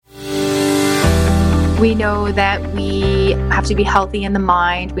We know that we have to be healthy in the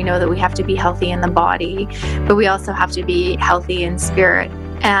mind. We know that we have to be healthy in the body, but we also have to be healthy in spirit.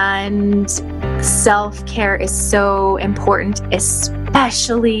 And self-care is so important,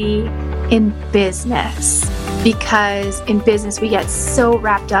 especially in business, because in business we get so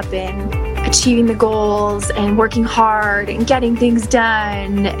wrapped up in achieving the goals and working hard and getting things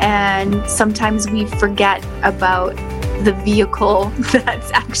done. And sometimes we forget about the vehicle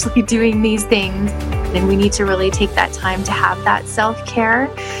that's actually doing these things. And we need to really take that time to have that self-care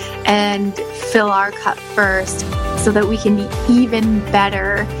and fill our cup first so that we can be even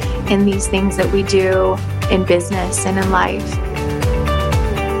better in these things that we do in business and in life.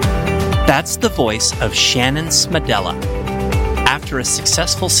 That's the voice of Shannon Smedella. After a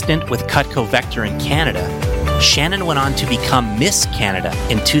successful stint with Cutco Vector in Canada, Shannon went on to become Miss Canada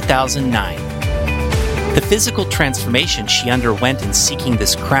in 2009. The physical transformation she underwent in seeking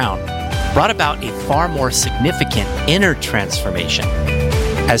this crown brought about a far more significant inner transformation,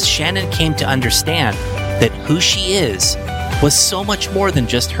 as Shannon came to understand that who she is was so much more than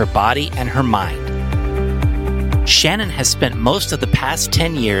just her body and her mind. Shannon has spent most of the past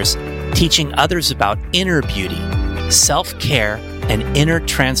 10 years teaching others about inner beauty, self-care, and inner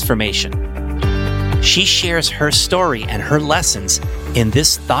transformation. She shares her story and her lessons in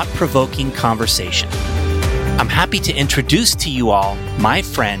this thought-provoking conversation. I'm happy to introduce to you all my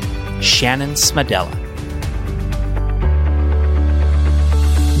friend, Shannon Smedella.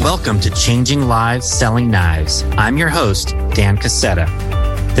 Welcome to Changing Lives, Selling Knives. I'm your host, Dan Cassetta.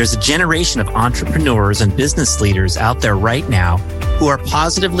 There's a generation of entrepreneurs and business leaders out there right now who are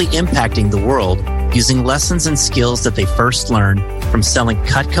positively impacting the world using lessons and skills that they first learned from selling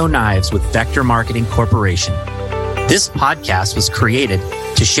Cutco knives with Vector Marketing Corporation. This podcast was created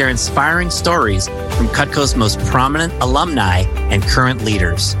to share inspiring stories from Cutco's most prominent alumni and current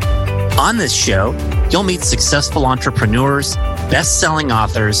leaders. On this show, you'll meet successful entrepreneurs, best-selling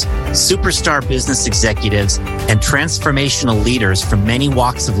authors, superstar business executives, and transformational leaders from many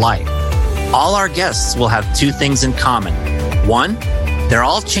walks of life. All our guests will have two things in common. One, they're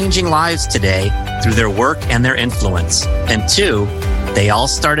all changing lives today through their work and their influence. And two, they all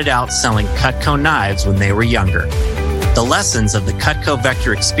started out selling Cutco knives when they were younger. The lessons of the Cutco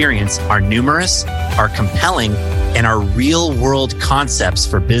Vector experience are numerous, are compelling, and are real-world concepts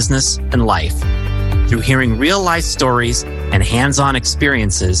for business and life. Through hearing real-life stories and hands-on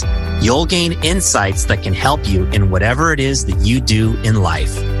experiences, you'll gain insights that can help you in whatever it is that you do in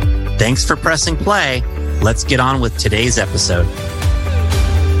life. Thanks for pressing play. Let's get on with today's episode.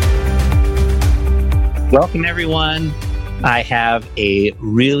 Welcome, everyone. I have a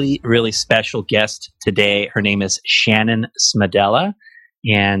really, really special guest today. Her name is Shannon Smedella,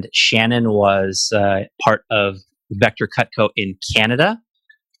 and Shannon was part of Vector Cutco in Canada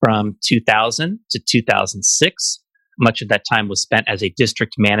from 2000 to 2006. Much of that time was spent as a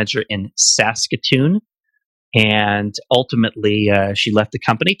district manager in Saskatoon, and ultimately she left the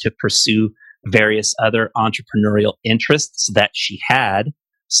company to pursue various other entrepreneurial interests that she had.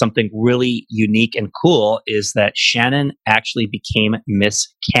 Something really unique and cool is that Shannon actually became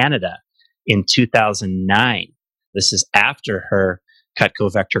Miss Canada in 2009. This is after her Cutco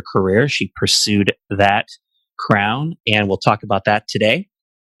Vector career. She pursued that crown, and we'll talk about that today.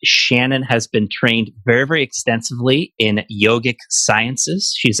 Shannon has been trained very, very extensively in yogic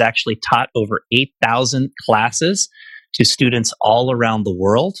sciences. She's actually taught over 8,000 classes to students all around the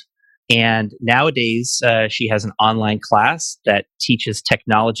world. And nowadays, she has an online class that teaches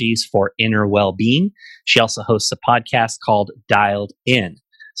technologies for inner well-being. She also hosts a podcast called Dialed In.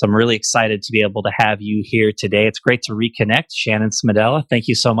 So I'm really excited to be able to have you here today. It's great to reconnect. Shannon Smedella, thank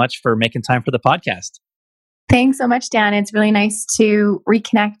you so much for making time for the podcast. Thanks so much, Dan. It's really nice to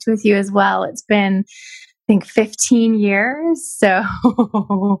reconnect with you as well. It's been, I think, 15 years. So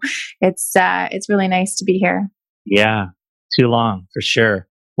it's really nice to be here. Yeah, too long for sure.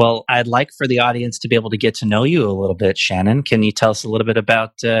 Well, I'd like for the audience to be able to get to know you a little bit, Shannon. Can you tell us a little bit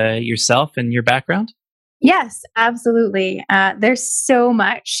about yourself and your background? Yes, absolutely. There's so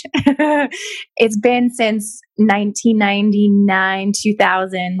much. It's been since 1999,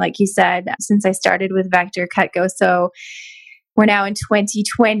 2000, like you said, since I started with Vector Cutco. So we're now in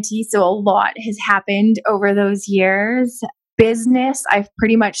 2020. So a lot has happened over those years. Business, I've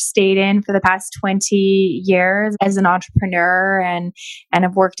pretty much stayed in for the past 20 years as an entrepreneur, and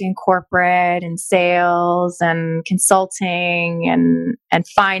I've worked in corporate and sales and consulting and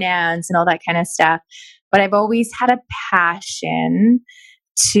finance and all that kind of stuff. But I've always had a passion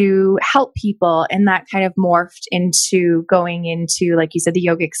to help people. And that kind of morphed into going into, like you said, the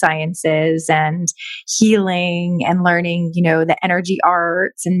yogic sciences and healing and learning, the energy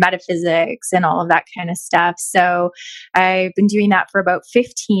arts and metaphysics and all of that kind of stuff. So I've been doing that for about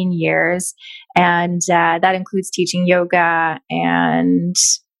 15 years. And that includes teaching yoga and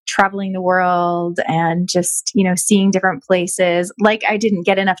traveling the world and just, seeing different places. Like I didn't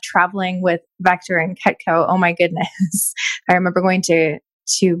get enough traveling with Vector and Cutco. Oh my goodness. I remember going to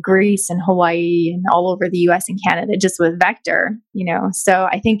Greece and Hawaii and all over the US and Canada just with Vector, So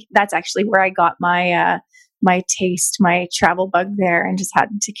I think that's actually where I got my taste, my travel bug there, and just had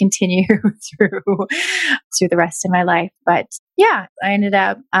to continue through the rest of my life. But yeah, I ended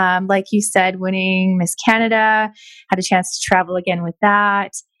up, like you said, winning Miss Canada, had a chance to travel again with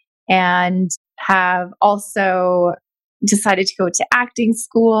that, and have also decided to go to acting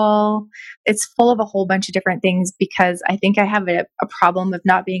school. It's full of a whole bunch of different things because I think I have a problem of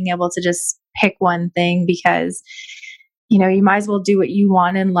not being able to just pick one thing because, you might as well do what you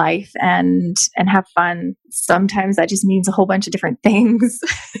want in life and have fun. Sometimes that just means a whole bunch of different things.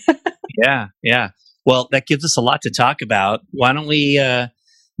 Yeah. Well, that gives us a lot to talk about. Why don't we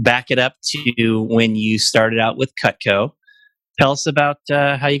back it up to when you started out with Cutco? Tell us about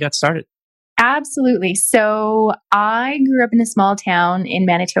how you got started. Absolutely. So I grew up in a small town in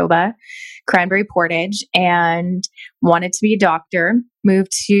Manitoba, Cranberry Portage, and wanted to be a doctor,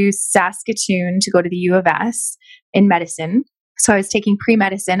 moved to Saskatoon to go to the U of S in medicine. So I was taking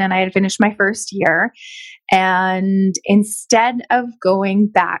pre-medicine and I had finished my first year. And instead of going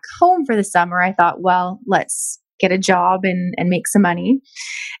back home for the summer, I thought, well, let's get a job and make some money.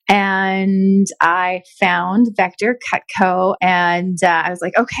 And I found Vector Cutco and I was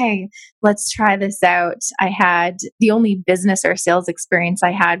like, okay, let's try this out. I had the only business or sales experience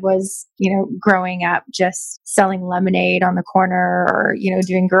I had was, growing up just selling lemonade on the corner or,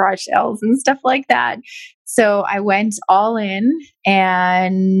 doing garage sales and stuff like that. So I went all in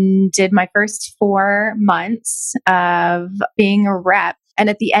and did my first 4 months of being a rep. And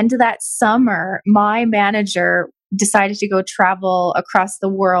at the end of that summer, my manager decided to go travel across the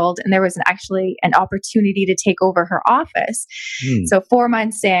world. And there was actually an opportunity to take over her office. So 4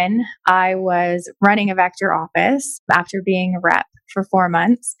 months in, I was running a Vector office after being a rep for 4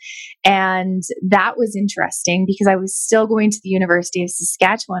 months. And that was interesting because I was still going to the University of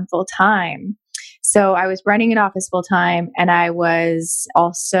Saskatchewan full time. So I was running an office full time and I was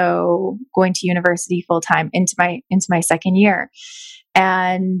also going to university full time into my second year.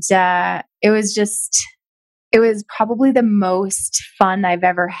 And it was probably the most fun I've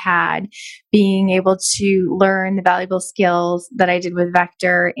ever had, being able to learn the valuable skills that I did with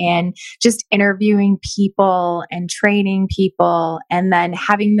Vector and just interviewing people and training people and then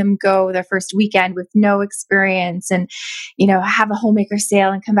having them go their first weekend with no experience and, have a homemaker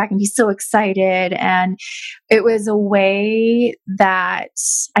sale and come back and be so excited. And it was a way that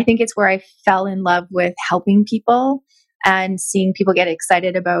I think it's where I fell in love with helping people and seeing people get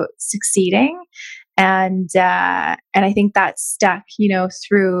excited about succeeding. And I think that stuck,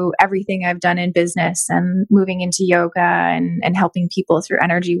 through everything I've done in business and moving into yoga and helping people through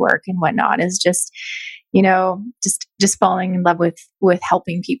energy work and whatnot is just, just falling in love with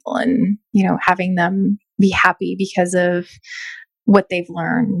helping people and, having them be happy because of what they've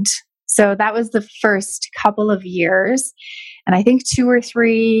learned. So that was the first couple of years. And I think 2 or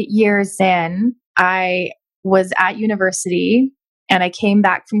 3 years in, I was at university. And I came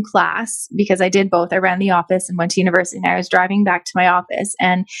back from class because I did both. I ran the office and went to university, and I was driving back to my office.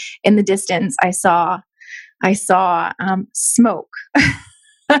 And in the distance, I saw smoke.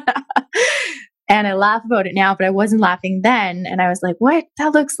 And I laugh about it now, but I wasn't laughing then. And I was like, what?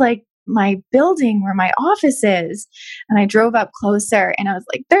 That looks like my building where my office is. And I drove up closer and I was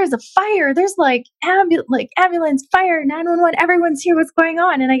like, there's a fire. There's ambulance, fire, 911. Everyone's here. What's going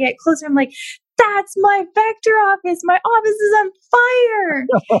on? And I get closer. I'm like, that's my Vector office. My office is on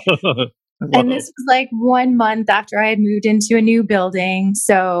fire. And this was like 1 month after I had moved into a new building.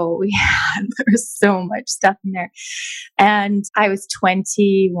 So there was so much stuff in there. And I was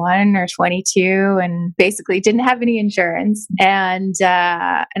 21 or 22 and basically didn't have any insurance. And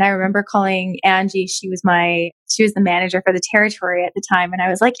I remember calling Angie. She was the manager for the territory at the time. And I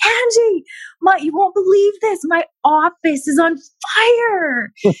was like, Angie, you won't believe this. My office is on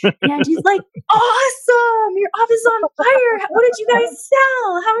fire. And Angie's like, awesome. Your office is on fire. What did you guys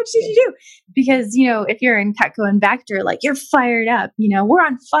sell? How much did you do? Because, if you're in Cutco and Vector, you're fired up, we're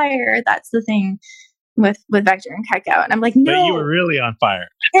on fire. That's the thing with Vector and Cutco. And I'm like, no. But you were really on fire.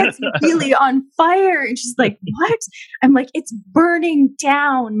 It's really on fire. And she's like, what? I'm like, it's burning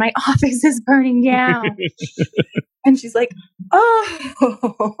down. My office is burning down. And she's like,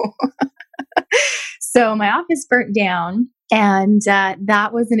 oh. So my office burnt down, and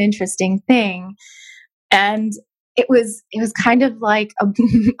that was an interesting thing. And it was kind of like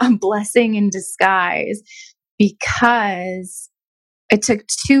a blessing in disguise, because it took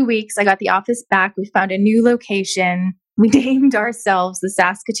 2 weeks. I got the office back. We found a new location. We named ourselves the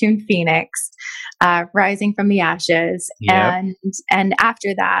Saskatoon Phoenix, rising from the ashes. Yep. And after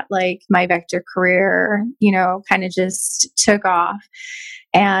that, like, my vector career, kind of just took off.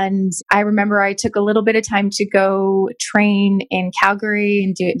 And I remember I took a little bit of time to go train in Calgary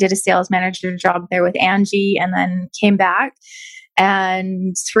and did a sales manager job there with Angie, and then came back.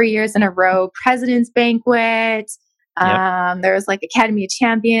 And 3 years in a row, President's Banquet. Yep. There was like Academy of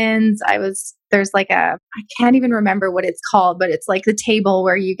Champions. There's like I can't even remember what it's called, but it's like the table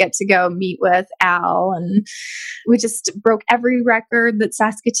where you get to go meet with Al. And we just broke every record that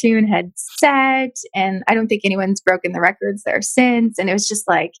Saskatoon had set. And I don't think anyone's broken the records there since. And it was just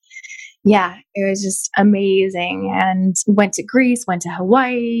like, yeah, it was just amazing. And went to Greece, went to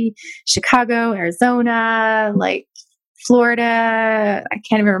Hawaii, Chicago, Arizona, like Florida. I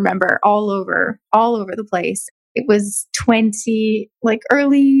can't even remember, all over the place. It was like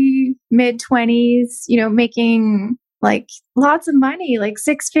early mid 20s, making like lots of money, like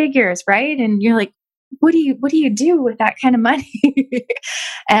six figures, right? And you're like, what do you do with that kind of money?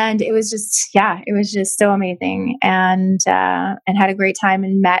 And it was just so amazing, and had a great time,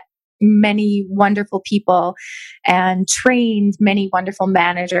 and met many wonderful people, and trained many wonderful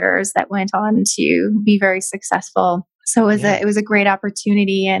managers that went on to be very successful. So it was a great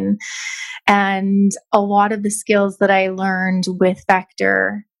opportunity, and a lot of the skills that I learned with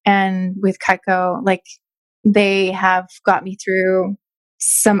Vector and with Cutco, like, they have got me through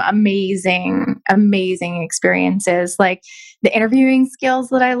some amazing, amazing experiences. Like, the interviewing skills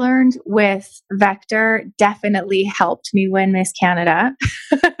that I learned with Vector definitely helped me win Miss Canada.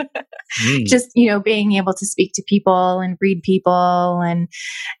 Just, being able to speak to people and read people, and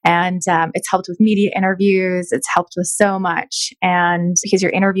it's helped with media interviews. It's helped with so much. And because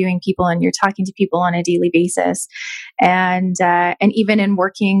you're interviewing people and you're talking to people on a daily basis, and even in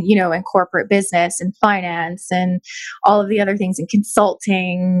working, in corporate business and finance and all of the other things, and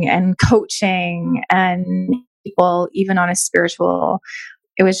consulting and coaching and people, even on a spiritual,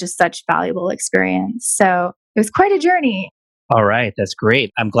 it was just such valuable experience. So it was quite a journey. All right, that's great.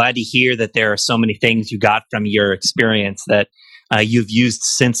 I'm glad to hear that there are so many things you got from your experience that you've used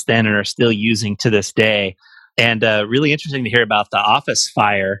since then and are still using to this day. And really interesting to hear about the office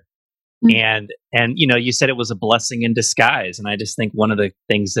fire. Mm-hmm. And you said it was a blessing in disguise. And I just think one of the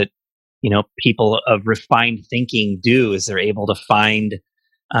things that people of refined thinking do is they're able to find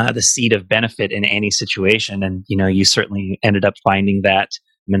the seed of benefit in any situation. And you certainly ended up finding that,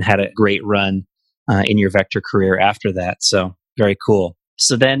 and had a great run in your Vector career after that. So very cool.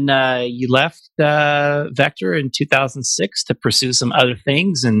 So then you left Vector in 2006 to pursue some other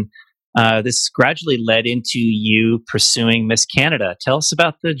things, and this gradually led into you pursuing Miss Canada. Tell us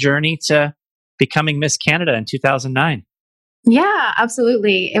about the journey to becoming Miss Canada in 2009. Yeah,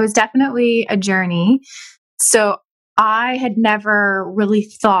 absolutely. It was definitely a journey. So I had never really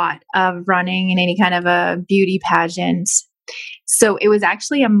thought of running in any kind of a beauty pageant. So it was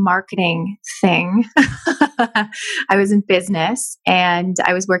actually a marketing thing. I was in business, and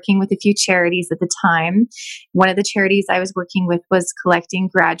I was working with a few charities at the time. One of the charities I was working with was collecting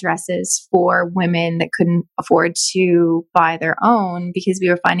grad dresses for women that couldn't afford to buy their own, because we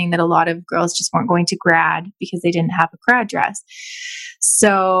were finding that a lot of girls just weren't going to grad because they didn't have a grad dress.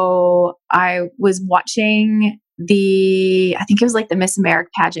 So I was watching I think it was like the Miss America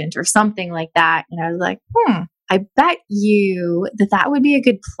pageant or something like that. And I was like, I bet you that would be a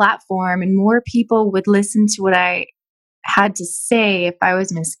good platform, and more people would listen to what I had to say if I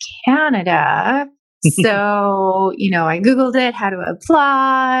was Miss Canada. So, I Googled it, how to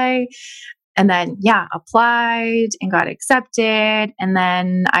apply, and then, applied and got accepted. And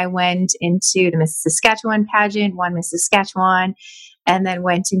then I went into the Miss Saskatchewan pageant, won Miss Saskatchewan, and then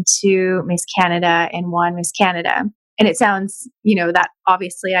went into Miss Canada and won Miss Canada. And it sounds, that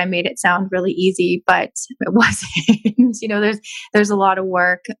obviously I made it sound really easy, but it wasn't. There's a lot of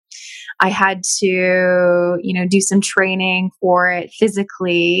work. I had to, do some training for it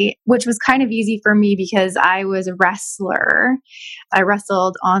physically, which was kind of easy for me because I was a wrestler. I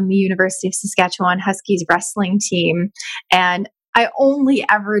wrestled on the University of Saskatchewan Huskies wrestling team. And I only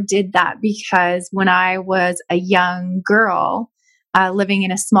ever did that because when I was a young girl, living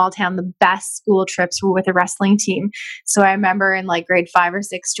in a small town, the best school trips were with a wrestling team. So I remember in like grade 5 or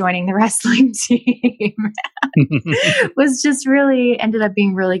 6 joining the wrestling team. Was just really ended up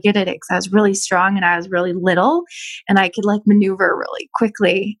being really good at it because I was really strong and I was really little and I could like maneuver really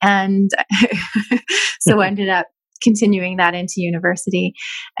quickly. And so I ended up continuing that into university.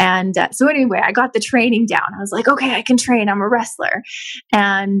 And so anyway, I got the training down. I was like, okay, I can train. I'm a wrestler.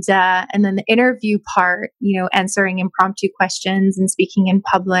 And then the interview part, answering impromptu questions and speaking in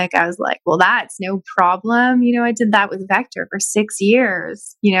public, I was like, well, that's no problem. I did that with Vector for 6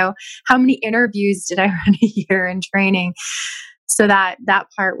 years. How many interviews did I run a year in training? So that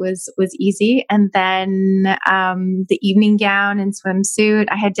part was easy. And then the evening gown and swimsuit,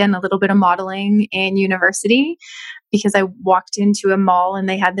 I had done a little bit of modeling in university because I walked into a mall and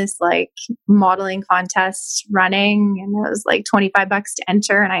they had this like modeling contest running and it was like $25 to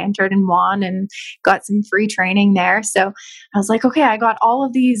enter. And I entered and won and got some free training there. So I was like, okay, I got all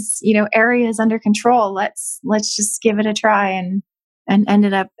of these, areas under control. Let's just give it a try and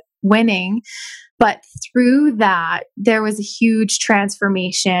ended up winning. But through that, there was a huge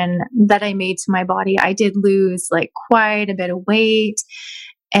transformation that I made to my body. I did lose like quite a bit of weight.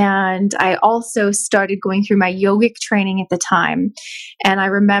 And I also started going through my yogic training at the time. And I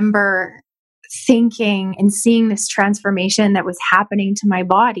remember thinking and seeing this transformation that was happening to my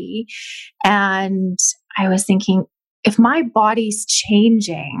body. And I was thinking, if my body's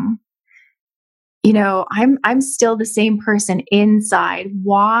changing, I'm still the same person inside.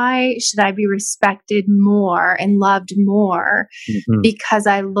 Why should I be respected more and loved more because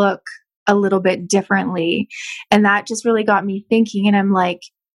I look a little bit differently? And that just really got me thinking. And I'm like,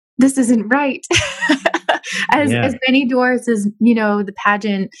 this isn't right. As many doors as, the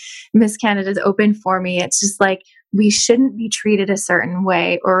pageant Miss Canada's opened for me, it's just like, we shouldn't be treated a certain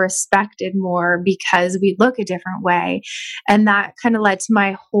way or respected more because we look a different way. And that kind of led to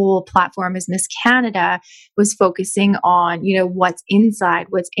my whole platform as Miss Canada was focusing on, what's inside,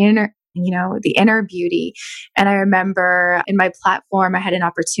 what's inner, the inner beauty. And I remember in my platform, I had an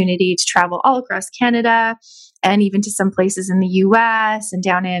opportunity to travel all across Canada and even to some places in the US and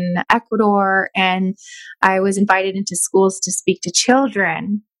down in Ecuador. And I was invited into schools to speak to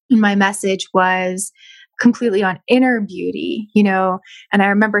children. And my message was completely on inner beauty, and I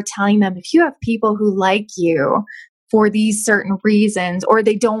remember telling them, if you have people who like you for these certain reasons, or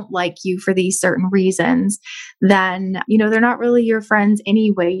they don't like you for these certain reasons, then, they're not really your friends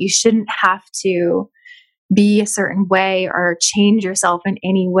anyway. You shouldn't have to be a certain way or change yourself in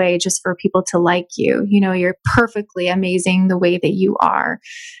any way just for people to like you. You're perfectly amazing the way that you are.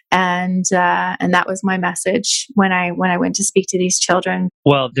 And that was my message when I went to speak to these children.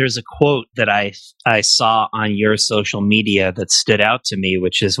 Well, there's a quote that I saw on your social media that stood out to me,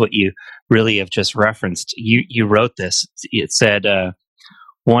 which is what you really have just referenced. You wrote this. It said,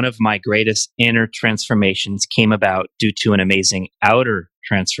 one of my greatest inner transformations came about due to an amazing outer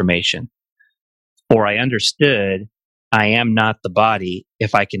transformation. For I understood, I am not the body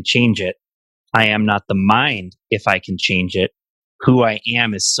if I can change it. I am not the mind if I can change it. Who I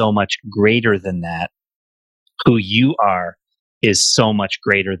am is so much greater than that. Who you are is so much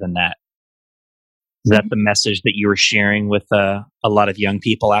greater than that. Is that the message that you were sharing with a lot of young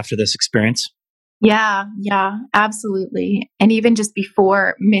people after this experience? Yeah, absolutely. And even just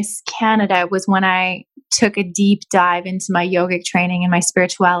before Miss Canada was when I took a deep dive into my yogic training and my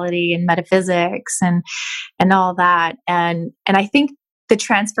spirituality and metaphysics and all that. And I think the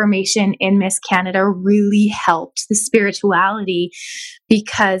transformation in Miss Canada really helped the spirituality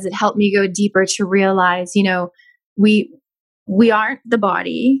because it helped me go deeper to realize, we aren't the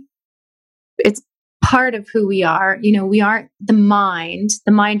body. It's part of who we are. We aren't the mind.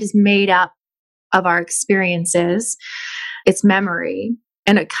 The mind is made up of our experiences, its memory,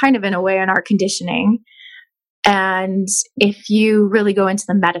 and it kind of in a way in our conditioning. And if you really go into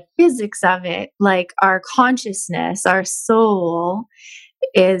the metaphysics of it, like our consciousness, our soul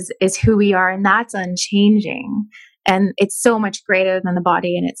is who we are, and that's unchanging. And it's so much greater than the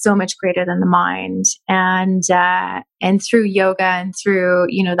body, and it's so much greater than the mind. And through yoga and through,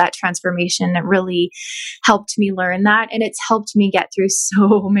 that transformation, it really helped me learn that. And it's helped me get through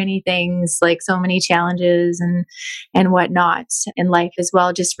so many things, like so many challenges and whatnot in life as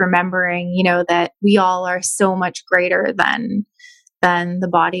well. Just remembering, that we all are so much greater than the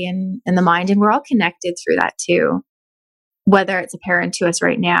body and the mind. And we're all connected through that too. Whether it's apparent to us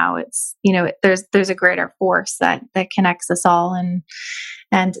right now, it's, there's a greater force that connects us all.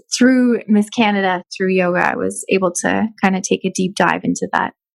 And through Miss Canada, through yoga, I was able to kind of take a deep dive into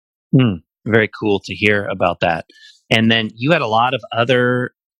that. Very cool to hear about that. And then you had a lot of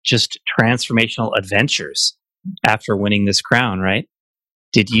other just transformational adventures after winning this crown, right?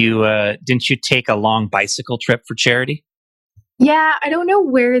 Didn't you take a long bicycle trip for charity? Yeah, I don't know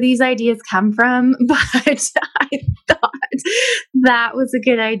where these ideas come from, but I thought that was a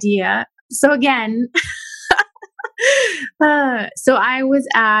good idea. So again, so I was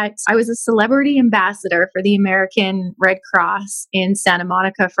a celebrity ambassador for the American Red Cross in Santa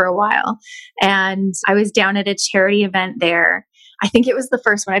Monica for a while. And I was down at a charity event there. I think it was the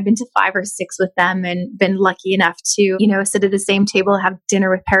first one. I've been to 5 or 6 with them and been lucky enough to, sit at the same table, have dinner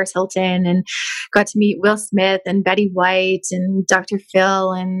with Paris Hilton, and got to meet Will Smith and Betty White and Dr.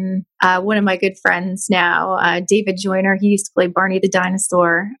 Phil and one of my good friends now, David Joyner. He used to play Barney the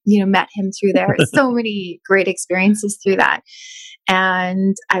dinosaur, met him through there. So many great experiences through that.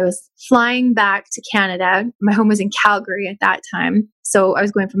 And I was flying back to Canada. My home was in Calgary at that time. So I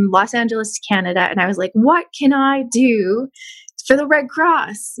was going from Los Angeles to Canada, and I was like, what can I do for the Red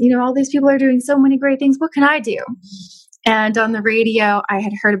Cross? All these people are doing so many great things. What can I do? And on the radio, I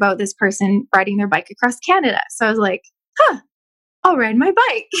had heard about this person riding their bike across Canada. So I was like, I'll ride my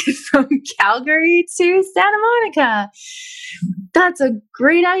bike from Calgary to Santa Monica. That's a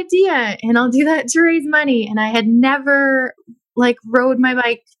great idea. And I'll do that to raise money. And I had never rode my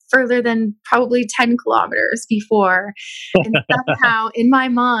bike further than probably 10 kilometers before. And somehow in my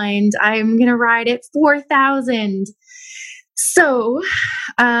mind, I'm going to ride it 4,000. So,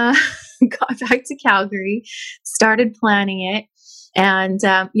 got back to Calgary, started planning it. And,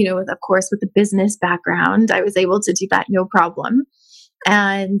 of course, with the business background, I was able to do that no problem.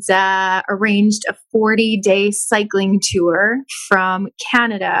 And arranged a 40-day cycling tour from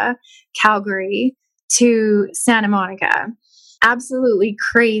Canada, Calgary, to Santa Monica. Absolutely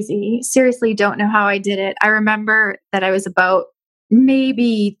crazy. Seriously, don't know how I did it. I remember that I was about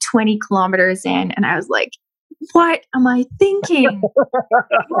maybe 20 kilometers in, and I was like, what am I thinking?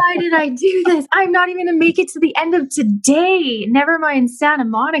 Why did I do this? I'm not even going to make it to the end of today. Never mind Santa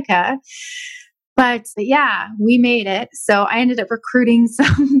Monica. But yeah, we made it. So I ended up recruiting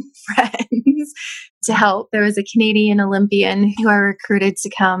some friends to help. There was a Canadian Olympian who I recruited to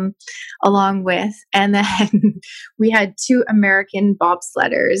come along with. And then we had 2 American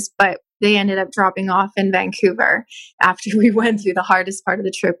bobsledders, but they ended up dropping off in Vancouver after we went through the hardest part of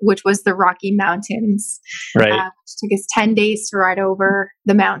the trip, which was the Rocky Mountains. Right. It took us 10 days to ride over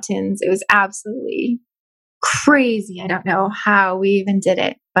the mountains. It was absolutely crazy. I don't know how we even did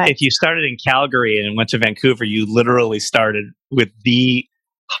it. But if you started in Calgary and went to Vancouver, you literally started with the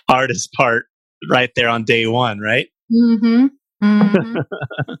hardest part right there on day one, right? Mm-hmm. Mm-hmm.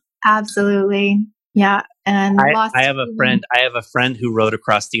 Absolutely. Yeah. And I have a friend who rode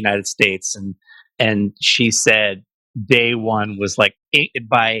across the United States, and she said day one was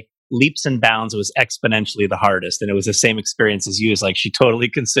by leaps and bounds, it was exponentially the hardest. And it was the same experience as you. It's like she totally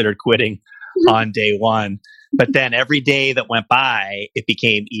considered quitting on day one. But then every day that went by, it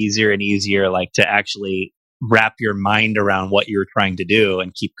became easier and easier, to actually wrap your mind around what you were trying to do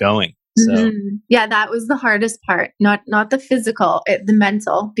and keep going. So yeah, that was the hardest part, not the physical, the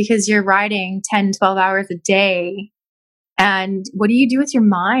mental, because you're riding 10, 12 hours a day. And what do you do with your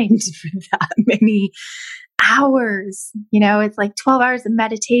mind for that many hours? It's like 12 hours of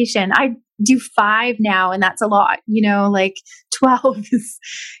meditation. I do 5 now, and that's a lot, 12 it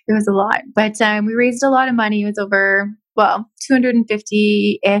was a lot. But we raised a lot of money. It was over,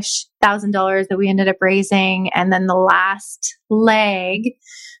 $250,000-ish that we ended up raising. And then the last leg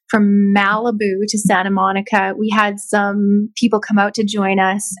from Malibu to Santa Monica, we had some people come out to join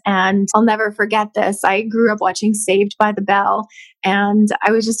us. And I'll never forget this. I grew up watching Saved by the Bell, and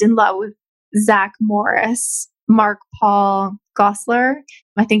I was just in love with Zach Morris, Mark Paul Gosselaar,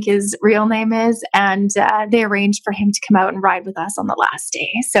 I think his real name is. And they arranged for him to come out and ride with us on the last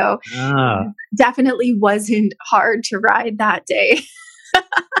day. So definitely wasn't hard to ride that day.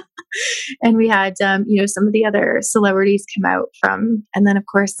 And we had, some of the other celebrities come out and then of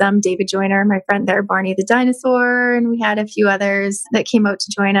course, David Joyner, my friend there, Barney the dinosaur. And we had a few others that came out to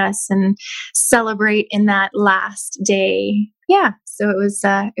join us and celebrate in that last day. Yeah. So it was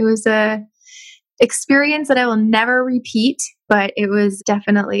a experience that I will never repeat, but it was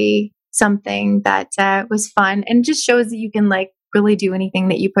definitely something that was fun and just shows that you can really do anything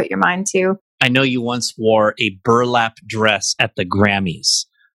that you put your mind to. I know you once wore a burlap dress at the Grammys.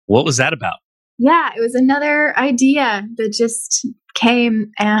 What was that about? Yeah, it was another idea that just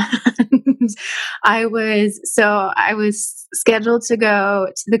came, and I was scheduled to go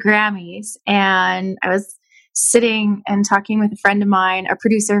to the Grammys, and I was sitting and talking with a friend of mine, a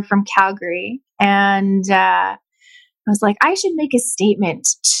producer from Calgary, and I was like, I should make a statement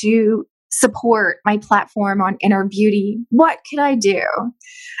to support my platform on inner beauty. What could I do?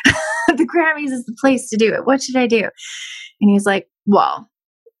 The Grammys is the place to do it. What should I do? And he was like, well,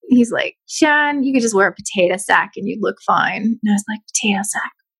 he's like, Shan, you could just wear a potato sack and you'd look fine. And I was like,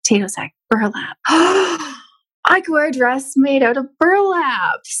 potato sack, burlap. I could wear a dress made out of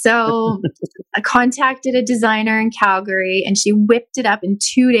burlap. So I contacted a designer in Calgary and she whipped it up in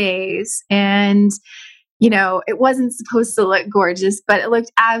 2 days. And, it wasn't supposed to look gorgeous, but it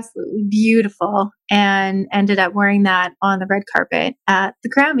looked absolutely beautiful, and ended up wearing that on the red carpet at the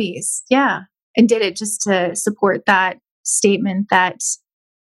Grammys. Yeah. And did it just to support that statement that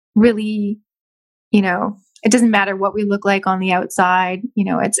really, it doesn't matter what we look like on the outside.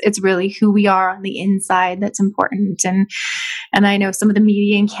 It's really who we are on the inside that's important. And I know some of the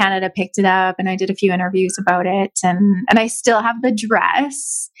media in Canada picked it up, and I did a few interviews about it, and I still have the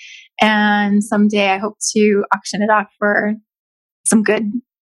dress. And someday I hope to auction it off for some good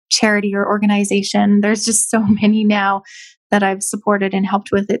charity or organization. There's just so many now that I've supported and helped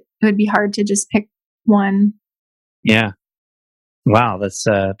with it. It would be hard to just pick one. Yeah. Wow. That's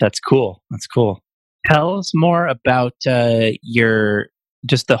cool. That's cool. Tell us more about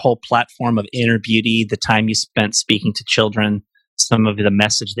just the whole platform of Inner Beauty, the time you spent speaking to children, some of the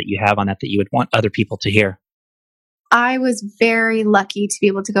message that you have on that you would want other people to hear. I was very lucky to be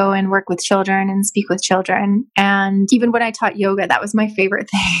able to go and work with children and speak with children. And even when I taught yoga, that was my favorite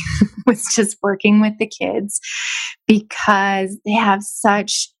thing, was just working with the kids, because they have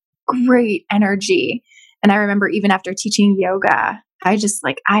such great energy. And I remember even after teaching yoga, I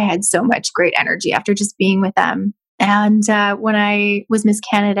had so much great energy after just being with them. And when I was Miss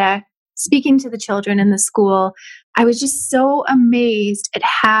Canada, speaking to the children in the school, I was just so amazed at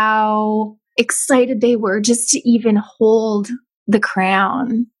how excited they were just to even hold the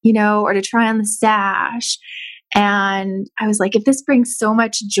crown, or to try on the sash. And I was like, if this brings so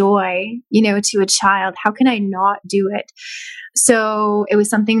much joy, to a child, how can I not do it? So it was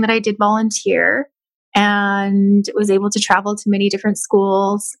something that I did volunteer, and was able to travel to many different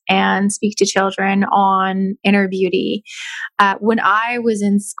schools and speak to children on inner beauty. When I was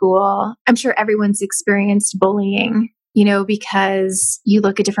in school, I'm sure everyone's experienced bullying, because you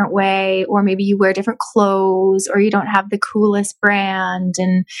look a different way, or maybe you wear different clothes, or you don't have the coolest brand.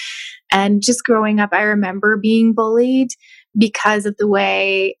 And just growing up, I remember being bullied because of the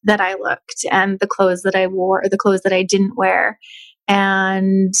way that I looked and the clothes that I wore, or the clothes that I didn't wear.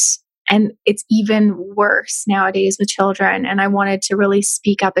 And it's even worse nowadays with children. And I wanted to really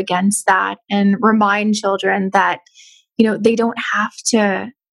speak up against that and remind children that, they don't have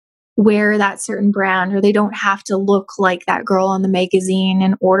to wear that certain brand, or they don't have to look like that girl on the magazine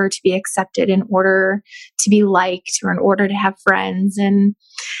in order to be accepted, in order to be liked, or in order to have friends. And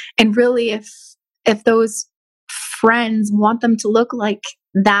really, if those friends want them to look like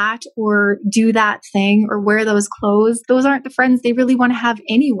that, or do that thing, or wear those clothes, those aren't the friends they really want to have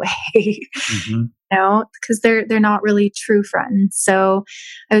anyway. Mm-hmm. Because they're not really true friends. So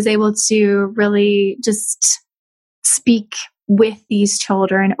I was able to really just speak with these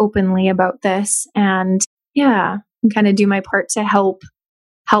children openly about this, and kind of do my part to help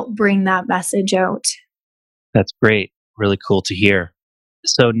bring that message out. That's great. Really cool to hear.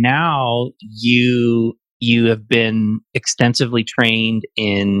 So now you have been extensively trained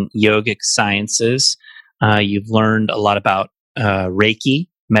in yogic sciences. You've learned a lot about Reiki,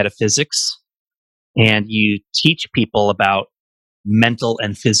 metaphysics, and you teach people about mental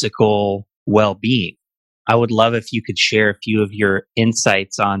and physical well-being. I would love if you could share a few of your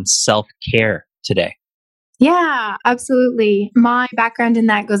insights on self-care today. Yeah, absolutely. My background in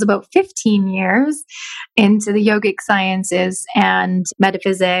that goes about 15 years into the yogic sciences and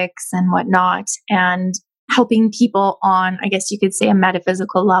metaphysics and whatnot, and helping people on, I guess you could say, a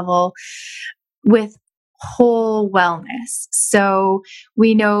metaphysical level with whole wellness. So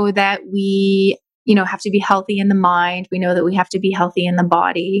we know that we have to be healthy in the mind. We know that we have to be healthy in the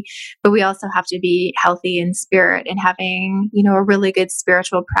body, but we also have to be healthy in spirit. And having, a really good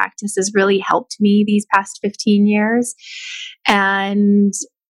spiritual practice has really helped me these past 15 years. And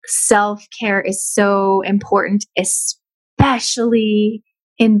self-care is so important, especially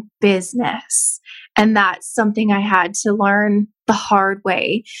in business. And that's something I had to learn the hard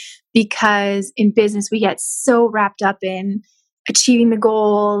way, because in business, we get so wrapped up in achieving the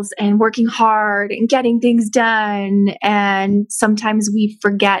goals and working hard and getting things done. And sometimes we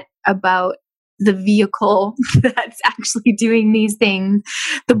forget about the vehicle that's actually doing these things,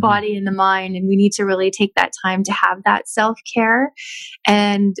 the body and the mind. And we need to really take that time to have that self-care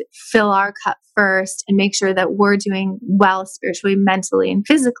and fill our cup first, and make sure that we're doing well spiritually, mentally, and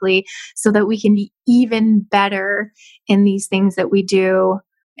physically, so that we can be even better in these things that we do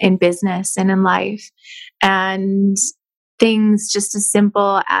in business and in life. And things just as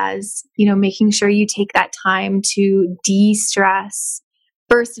simple as, making sure you take that time to de-stress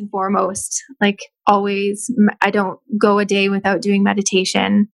first and foremost, like always, I don't go a day without doing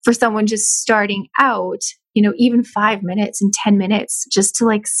meditation. For someone just starting out, even 5 minutes and 10 minutes, just to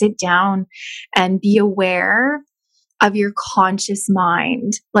like sit down and be aware of your conscious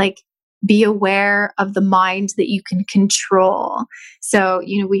mind, like be aware of the mind that you can control. So,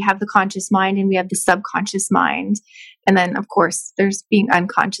 we have the conscious mind and we have the subconscious mind. And then, of course, there's being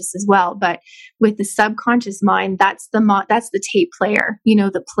unconscious as well. But with the subconscious mind, that's the tape player,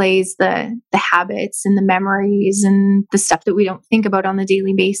 that plays the habits and the memories and the stuff that we don't think about on the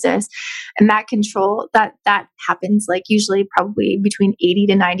daily basis. And that control, that happens like usually probably between 80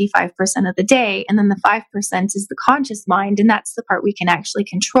 to 95% of the day. And then the 5% is the conscious mind. And that's the part we can actually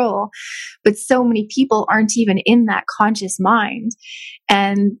control. But so many people aren't even in that conscious mind.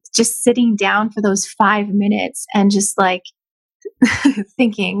 And just sitting down for those 5 minutes and just like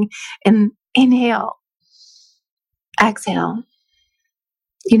thinking and inhale, exhale,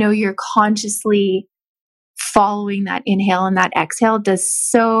 you're consciously following that inhale and that exhale does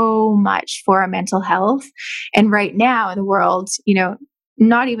so much for our mental health. And right now in the world,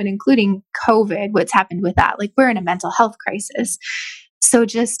 not even including COVID, what's happened with that, like we're in a mental health crisis. So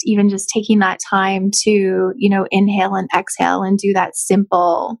just taking that time to, inhale and exhale and do that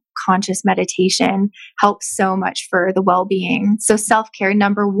simple conscious meditation helps so much for the well-being. So self-care,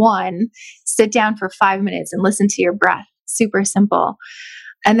 number one, sit down for 5 minutes and listen to your breath. Super simple.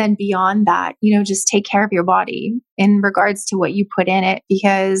 And then beyond that, just take care of your body in regards to what you put in it,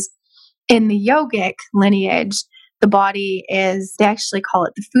 because in the yogic lineage, the body they actually call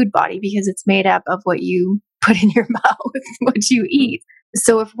it the food body because it's made up of what you put in your mouth, what you eat.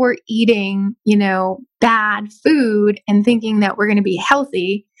 So if we're eating, bad food and thinking that we're going to be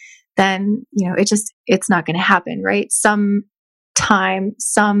healthy, then, it's not going to happen, right? Someday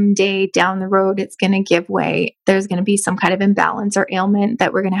down the road, it's going to give way. There's going to be some kind of imbalance or ailment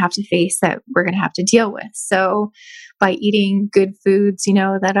that we're going to have to face, that we're going to have to deal with. So by eating good foods,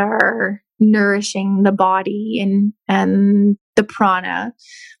 that are nourishing the body and the prana,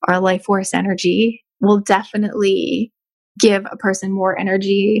 our life force energy, will definitely give a person more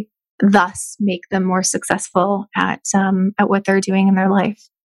energy, thus make them more successful at what they're doing in their life.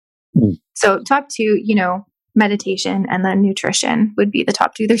 So top two, meditation and then nutrition would be the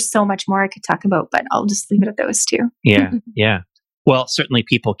top two. There's so much more I could talk about, but I'll just leave it at those two. Yeah. Well, certainly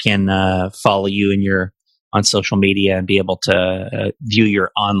people can follow you on social media and be able to view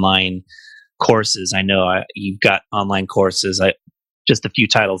your online courses. I know you've got online courses. Just a few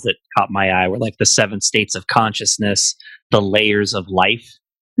titles that caught my eye were like the 7 states of consciousness, the layers of life.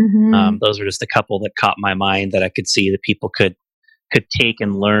 Mm-hmm. Those are just a couple that caught my mind that I could see that people could take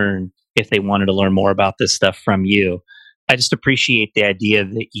and learn if they wanted to learn more about this stuff from you. I just appreciate the idea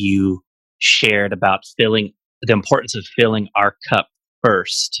that you shared about the importance of filling our cup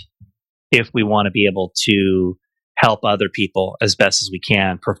first if we want to be able to help other people as best as we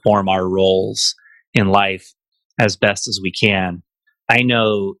can, perform our roles in life as best as we can. I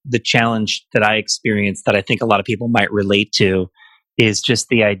know the challenge that I experienced that I think a lot of people might relate to is just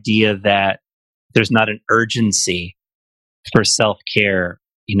the idea that there's not an urgency for self-care,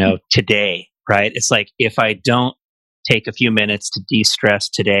 today, right? It's like if I don't take a few minutes to de-stress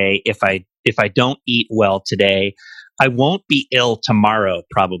today, if I don't eat well today, I won't be ill tomorrow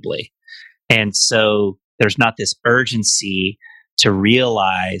probably. And so there's not this urgency to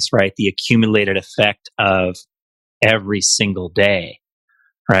realize, right, the accumulated effect of every single day,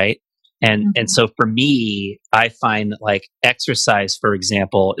 right? And so for me, I find that like exercise, for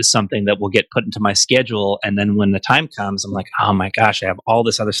example, is something that will get put into my schedule. And then when the time comes, I'm like, oh my gosh, I have all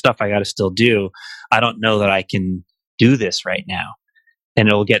this other stuff I got to still do. I don't know that I can do this right now. And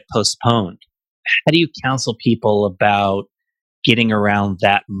it'll get postponed. How do you counsel people about getting around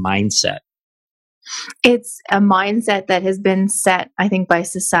that mindset? It's a mindset that has been set, I think, by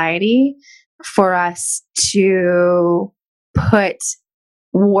society for us to put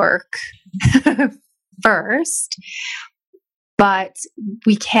work first, but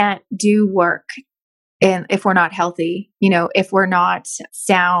we can't do work if we're not healthy, if we're not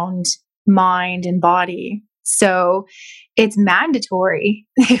sound mind and body. So it's mandatory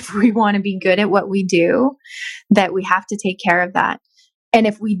if we want to be good at what we do, that we have to take care of that. And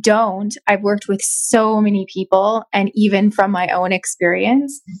if we don't, I've worked with so many people, and even from my own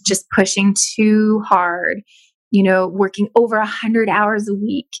experience, just pushing too hard, working over 100 hours a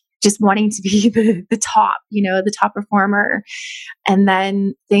week, just wanting to be the top, the top performer. And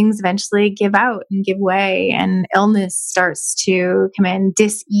then things eventually give out and give way, and illness starts to come in,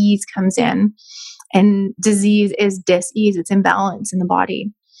 dis-ease comes in. And disease is dis-ease, it's imbalance in the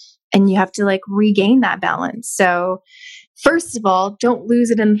body. And you have to regain that balance. So first of all, don't lose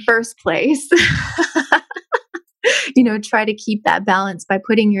it in the first place. Try to keep that balance by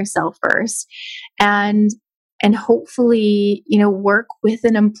putting yourself first, and hopefully, work with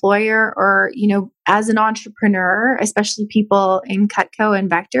an employer, or, as an entrepreneur, especially people in Cutco and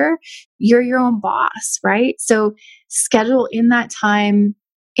Vector, you're your own boss, right? So schedule in that time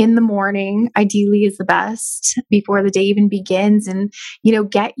in the morning, ideally is the best, before the day even begins. And,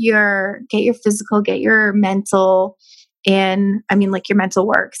 get your physical, get your mental like your mental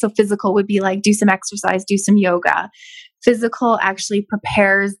work. So physical would be like do some exercise, do some yoga. Physical actually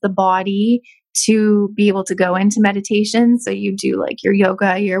prepares the body to be able to go into meditation. So you do like your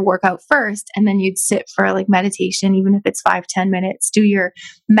yoga, your workout first, and then you'd sit for like meditation, even if it's 5-10 minutes, do your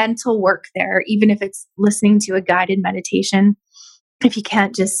mental work there, even if it's listening to a guided meditation. If you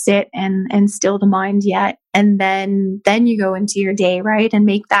can't just sit and still the mind yet, and then you go into your day, right? And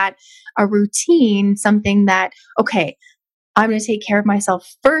make that a routine, something that, okay, I'm going to take care of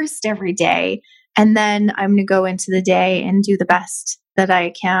myself first every day. And then I'm going to go into the day and do the best that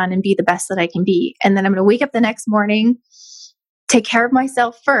I can and be the best that I can be. And then I'm going to wake up the next morning, take care of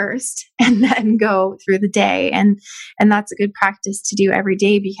myself first, and then go through the day. And that's a good practice to do every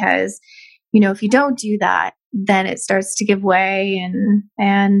day, because, if you don't do that, then it starts to give way,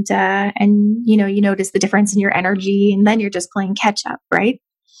 and you notice the difference in your energy, and then you're just playing catch up, right?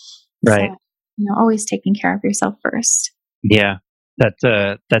 Right. So, always taking care of yourself first. Yeah. That's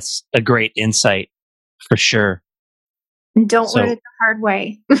a great insight for sure. And don't learn it the hard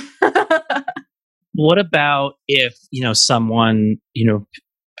way. What about if, someone,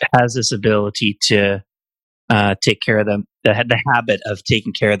 has this ability to take care of them, the habit of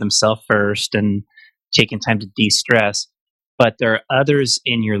taking care of themselves first and taking time to de-stress, but there are others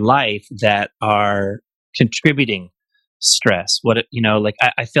in your life that are contributing stress.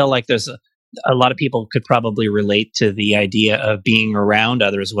 I feel like there's a lot of people could probably relate to the idea of being around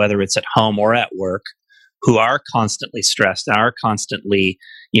others, whether it's at home or at work, who are constantly stressed and are constantly,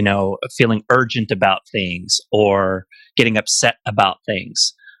 feeling urgent about things or getting upset about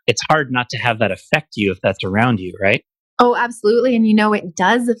things. It's hard not to have that affect you if that's around you, right? Oh, absolutely. And it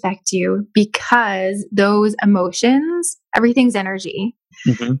does affect you, because those emotions, everything's energy.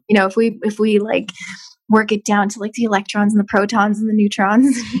 Mm-hmm. If we like work it down to like the electrons and the protons and the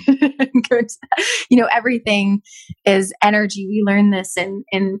neutrons, everything is energy. We learn this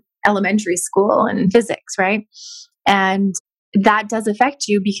in elementary school and physics, right? And that does affect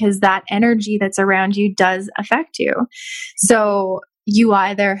you, because that energy that's around you does affect you. So you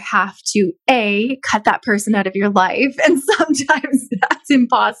either have to cut that person out of your life, and sometimes that's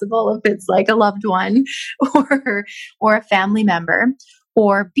impossible if it's like a loved one or a family member,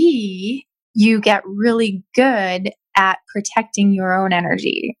 or B, you get really good at protecting your own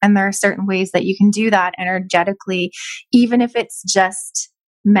energy. And there are certain ways that you can do that energetically, even if it's just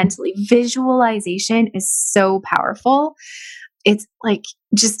mentally. Visualization is so powerful. It's like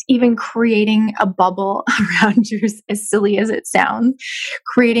just even creating a bubble around you, as silly as it sounds,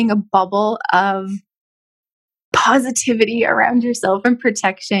 creating a bubble of positivity around yourself and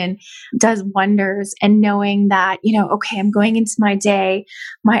protection does wonders. And knowing that, okay, I'm going into my day,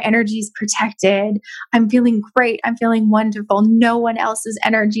 my energy is protected, I'm feeling great, I'm feeling wonderful. No one else's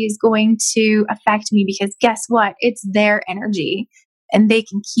energy is going to affect me, because guess what? It's their energy. And they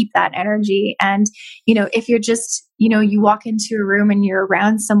can keep that energy. And, if you're just, you walk into a room and you're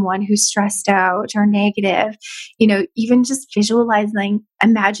around someone who's stressed out or negative, even just visualizing,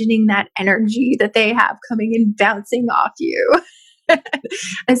 imagining that energy that they have coming and bouncing off you.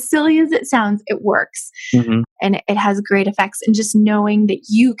 As silly as it sounds, it works. Mm-hmm. And it has great effects. And just knowing that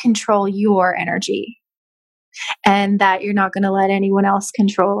you control your energy and that you're not going to let anyone else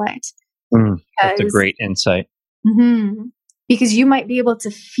control it. That's a great insight. Mm-hmm. Because you might be able to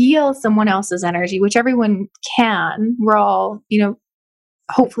feel someone else's energy, which everyone can. We're all,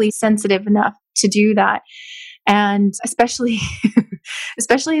 hopefully sensitive enough to do that. And especially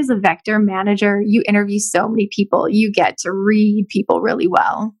as a Vector manager, you interview so many people. You get to read people really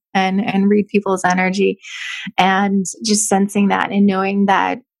well and read people's energy, and just sensing that and knowing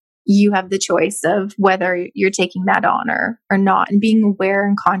that you have the choice of whether you're taking that on or not, and being aware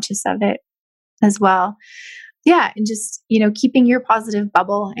and conscious of it as well. Yeah. And just, keeping your positive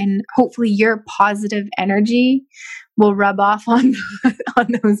bubble, and hopefully your positive energy will rub off on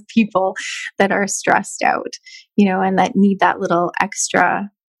those people that are stressed out, and that need that little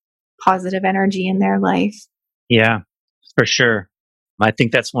extra positive energy in their life. Yeah, for sure. I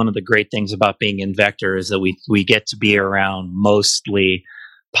think that's one of the great things about being in Vector, is that we get to be around mostly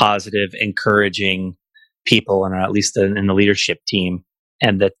positive, encouraging people, and at least in the leadership team.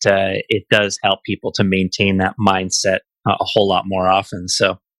 And that it does help people to maintain that mindset a whole lot more often.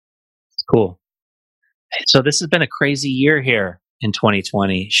 So it's cool. So this has been a crazy year here in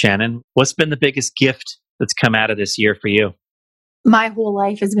 2020. Shannon, what's been the biggest gift that's come out of this year for you? My whole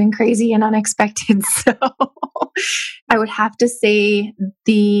life has been crazy and unexpected. So I would have to say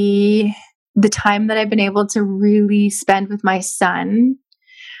the time that I've been able to really spend with my son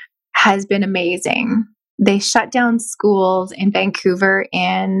has been amazing. They shut down schools in Vancouver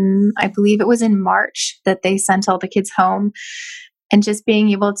in, I believe it was in March, that they sent all the kids home. And just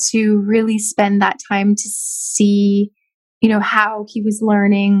being able to really spend that time to see, how he was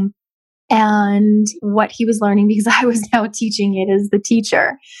learning and what he was learning, because I was now teaching it as the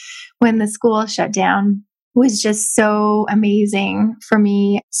teacher when the school shut down, was just so amazing for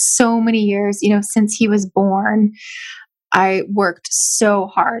me. So many years, since he was born, I worked so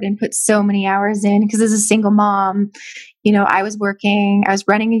hard and put so many hours in, because as a single mom, I was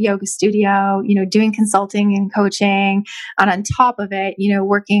running a yoga studio, doing consulting and coaching. And on top of it,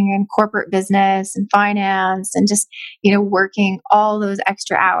 working in corporate business and finance and just, working all those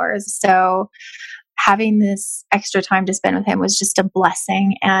extra hours. So having this extra time to spend with him was just a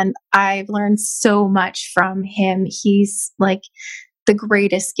blessing. And I've learned so much from him. He's like the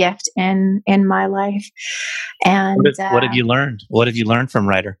greatest gift in my life. And what have you learned? What have you learned from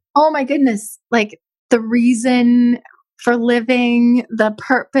Ryder? Oh my goodness. Like the reason for living, the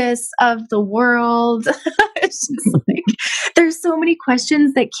purpose of the world. It's just like, there's so many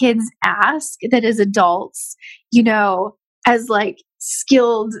questions that kids ask that as adults, as like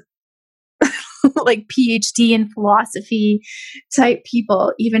skilled, like PhD in philosophy type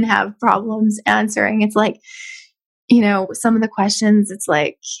people even have problems answering. It's like, some of the questions, it's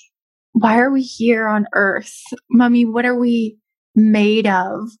like, why are we here on Earth? Mommy, what are we made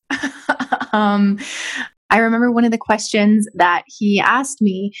of? I remember one of the questions that he asked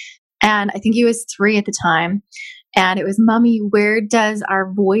me, and I think he was 3 at the time, and it was, Mommy, where does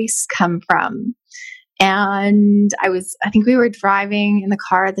our voice come from? And I think we were driving in the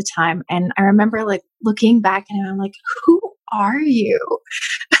car at the time, and I remember like looking back and I'm like, who are you?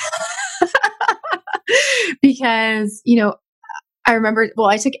 Because, I remember,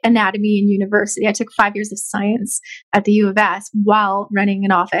 I took anatomy in university. I took 5 years of science at the U of S while running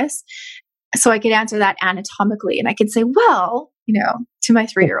an office. So I could answer that anatomically. And I could say, well, to my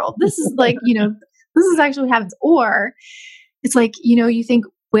 3-year-old, this is like, this is actually what happens. Or it's like, you think,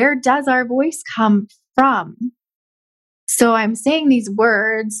 where does our voice come from? So I'm saying these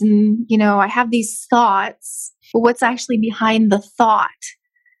words and, I have these thoughts, but what's actually behind the thought?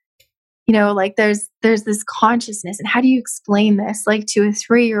 Like there's this consciousness, and how do you explain this like to a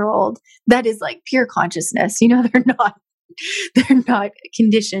 3-year-old that is like pure consciousness? They're not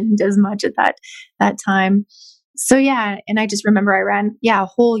conditioned as much at that time. So yeah, and I just remember I ran a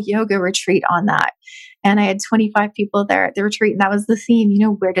whole yoga retreat on that, and I had 25 people there at the retreat, and that was the theme.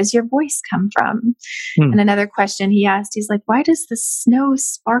 Where does your voice come from? And another question he asked, he's like, why does the snow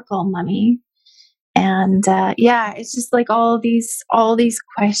sparkle, Mommy? And it's just like all these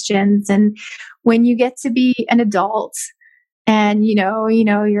questions. And when you get to be an adult and, you're in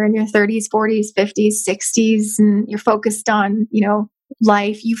your 30s, 40s, 50s, 60s, and you're focused on,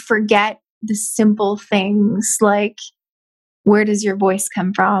 life, you forget the simple things like, where does your voice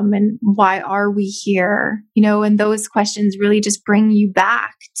come from? And why are we here? And those questions really just bring you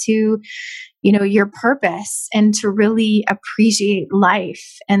back to, your purpose, and to really appreciate life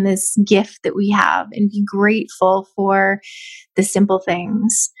and this gift that we have, and be grateful for the simple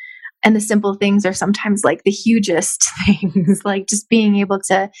things. And the simple things are sometimes like the hugest things, like just being able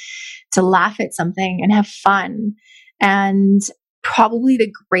to laugh at something and have fun. And probably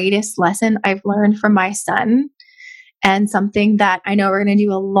the greatest lesson I've learned from my son, and something that I know we're going to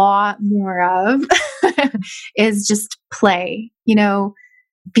do a lot more of, is just play,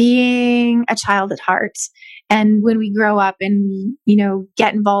 being a child at heart. And when we grow up and we,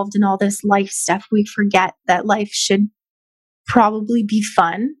 get involved in all this life stuff, we forget that life should probably be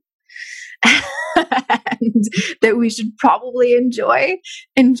fun. And that we should probably enjoy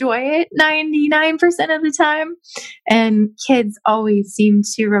it 99% of the time. And kids always seem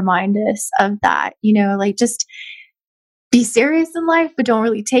to remind us of that, like just be serious in life, but don't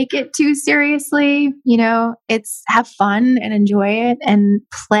really take it too seriously. It's have fun and enjoy it and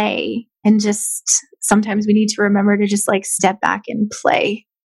play. And just sometimes we need to remember to just like step back and play.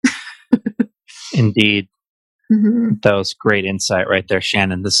 Indeed. Mm-hmm. That was great insight right there,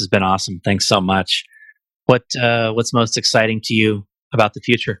 Shannon. This has been awesome. Thanks so much. What's most exciting to you about the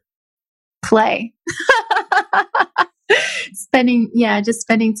future? Play. just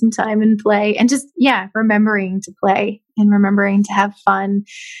spending some time in play and just, remembering to play and remembering to have fun.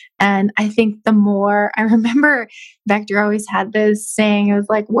 And I think I remember Vector always had this saying, it was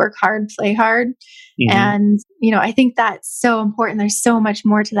like, work hard, play hard. Mm-hmm. And, I think that's so important. There's so much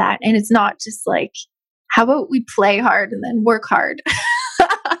more to that. And it's not just like, how about we play hard and then work hard?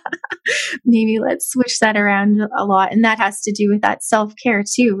 Maybe let's switch that around a lot. And that has to do with that self-care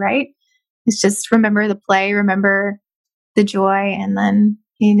too, right? It's just remember the play, remember the joy, and then,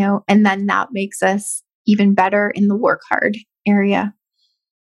 and then that makes us even better in the work hard area.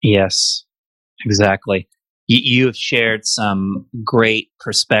 Yes, exactly. You have shared some great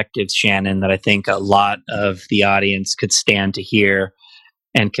perspectives, Shannon, that I think a lot of the audience could stand to hear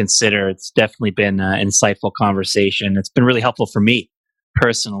and consider. It's definitely been an insightful conversation. It's been really helpful for me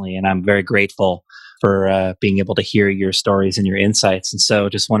personally, and I'm very grateful for being able to hear your stories and your insights. And so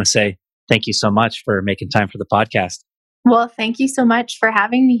just want to say thank you so much for making time for the podcast. Well, thank you so much for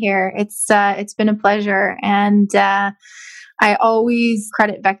having me here. It's been a pleasure. And I always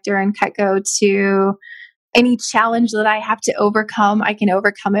credit Vector and Cutco to any challenge that I have to overcome. I can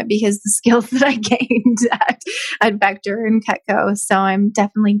overcome it because the skills that I gained at Vector and Cutco. So I'm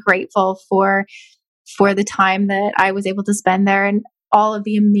definitely grateful for the time that I was able to spend there and all of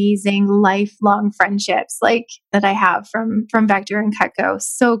the amazing lifelong friendships that I have from Vector and Cutco.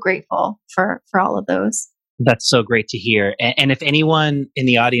 So grateful for all of those. That's so great to hear. And if anyone in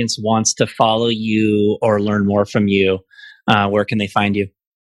the audience wants to follow you or learn more from you, where can they find you?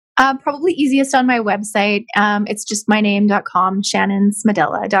 Probably easiest on my website. It's just my name.com,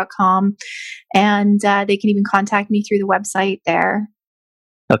 shannonsmedella.com. And they can even contact me through the website there.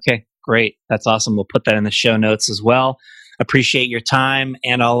 Okay, great. That's awesome. We'll put that in the show notes as well. Appreciate your time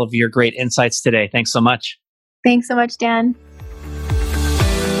and all of your great insights today. Thanks so much. Thanks so much, Dan.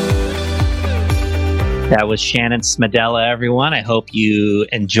 That was Shannon Smedella, everyone. I hope you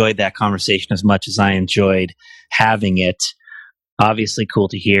enjoyed that conversation as much as I enjoyed having it. Obviously cool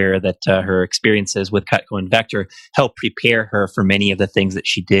to hear that her experiences with Cutco and Vector helped prepare her for many of the things that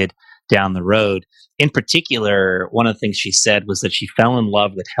she did down the road. In particular, one of the things she said was that she fell in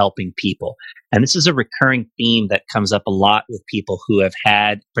love with helping people. And this is a recurring theme that comes up a lot with people who have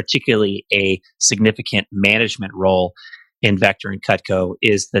had particularly a significant management role in Vector and Cutco,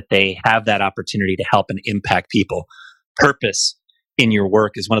 is that they have that opportunity to help and impact people. Purpose in your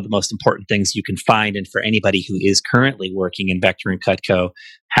work is one of the most important things you can find. And for anybody who is currently working in Vector and Cutco,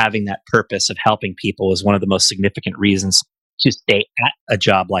 having that purpose of helping people is one of the most significant reasons to stay at a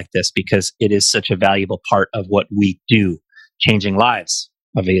job like this, because it is such a valuable part of what we do, changing lives,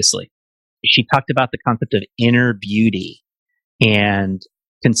 obviously. She talked about the concept of inner beauty and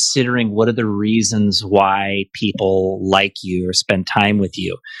considering what are the reasons why people like you or spend time with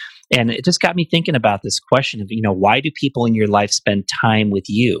you. And it just got me thinking about this question of, why do people in your life spend time with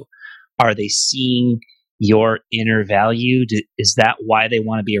you? Are they seeing your inner value? Is that why they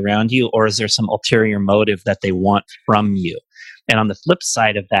want to be around you? Or is there some ulterior motive that they want from you? And on the flip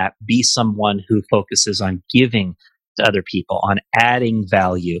side of that, be someone who focuses on giving to other people, on adding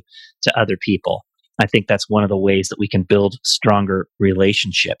value to other people. I think that's one of the ways that we can build stronger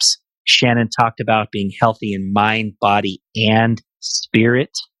relationships. Shannon talked about being healthy in mind, body, and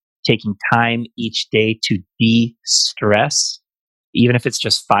spirit, taking time each day to de-stress, even if it's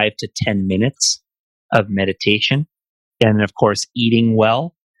just 5 to 10 minutes of meditation. And of course, eating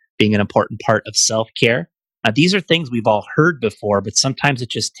well, being an important part of self-care. These are things we've all heard before, but sometimes it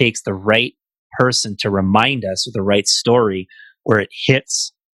just takes the right person to remind us, or the right story where it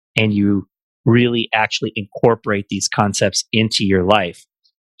hits and you really actually incorporate these concepts into your life.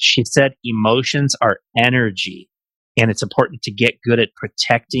 She said emotions are energy, and it's important to get good at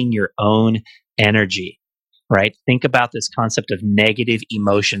protecting your own energy, right? Think about this concept of negative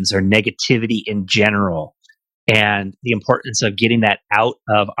emotions or negativity in general, and the importance of getting that out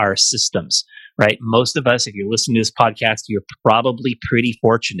of our systems, right? Most of us, if you're listening to this podcast, you're probably pretty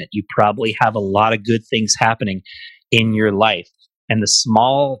fortunate. You probably have a lot of good things happening in your life. And the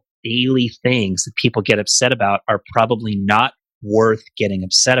small daily things that people get upset about are probably not worth getting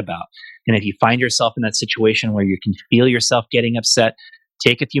upset about. And if you find yourself in that situation where you can feel yourself getting upset,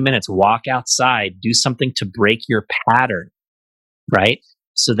 take a few minutes, walk outside, do something to break your pattern, right?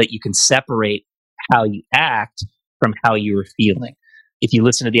 So that you can separate how you act from how you were feeling. If you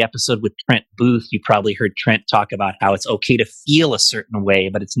listen to the episode with Trent Booth, you probably heard Trent talk about how it's okay to feel a certain way,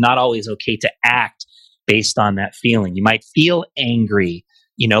 but it's not always okay to act based on that feeling. You might feel angry,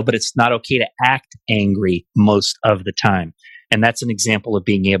 but it's not okay to act angry most of the time. And that's an example of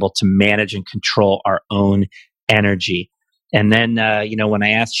being able to manage and control our own energy. And then, when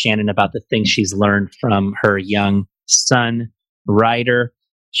I asked Shannon about the things she's learned from her young Sun Ryder.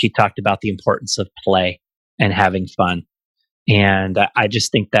 She talked about the importance of play and having fun. And I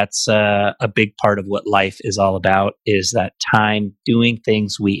just think that's a big part of what life is all about, is that time doing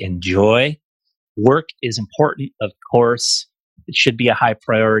things we enjoy. Work is important, of course. It should be a high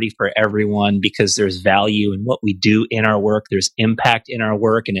priority for everyone because there's value in what we do in our work. There's impact in our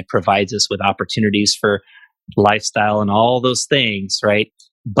work, and it provides us with opportunities for lifestyle and all those things, right?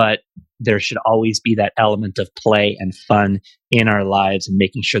 But there should always be that element of play and fun in our lives, and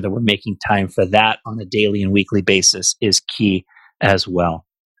making sure that we're making time for that on a daily and weekly basis is key as well.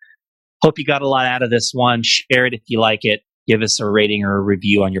 Hope you got a lot out of this one. Share it if you like it. Give us a rating or a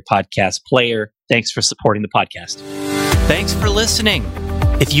review on your podcast player. Thanks for supporting the podcast. Thanks for listening.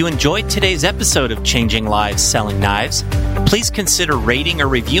 If you enjoyed today's episode of Changing Lives Selling Knives, please consider rating or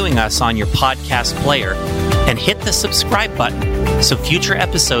reviewing us on your podcast player and hit the subscribe button so future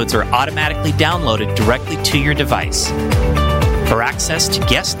episodes are automatically downloaded directly to your device. For access to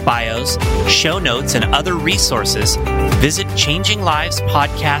guest bios, show notes, and other resources, visit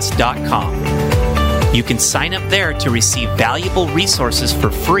changinglivespodcast.com. You can sign up there to receive valuable resources for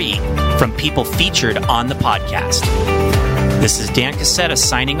free from people featured on the podcast. This is Dan Cassetta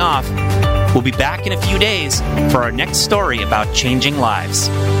signing off. We'll be back in a few days for our next story about changing lives.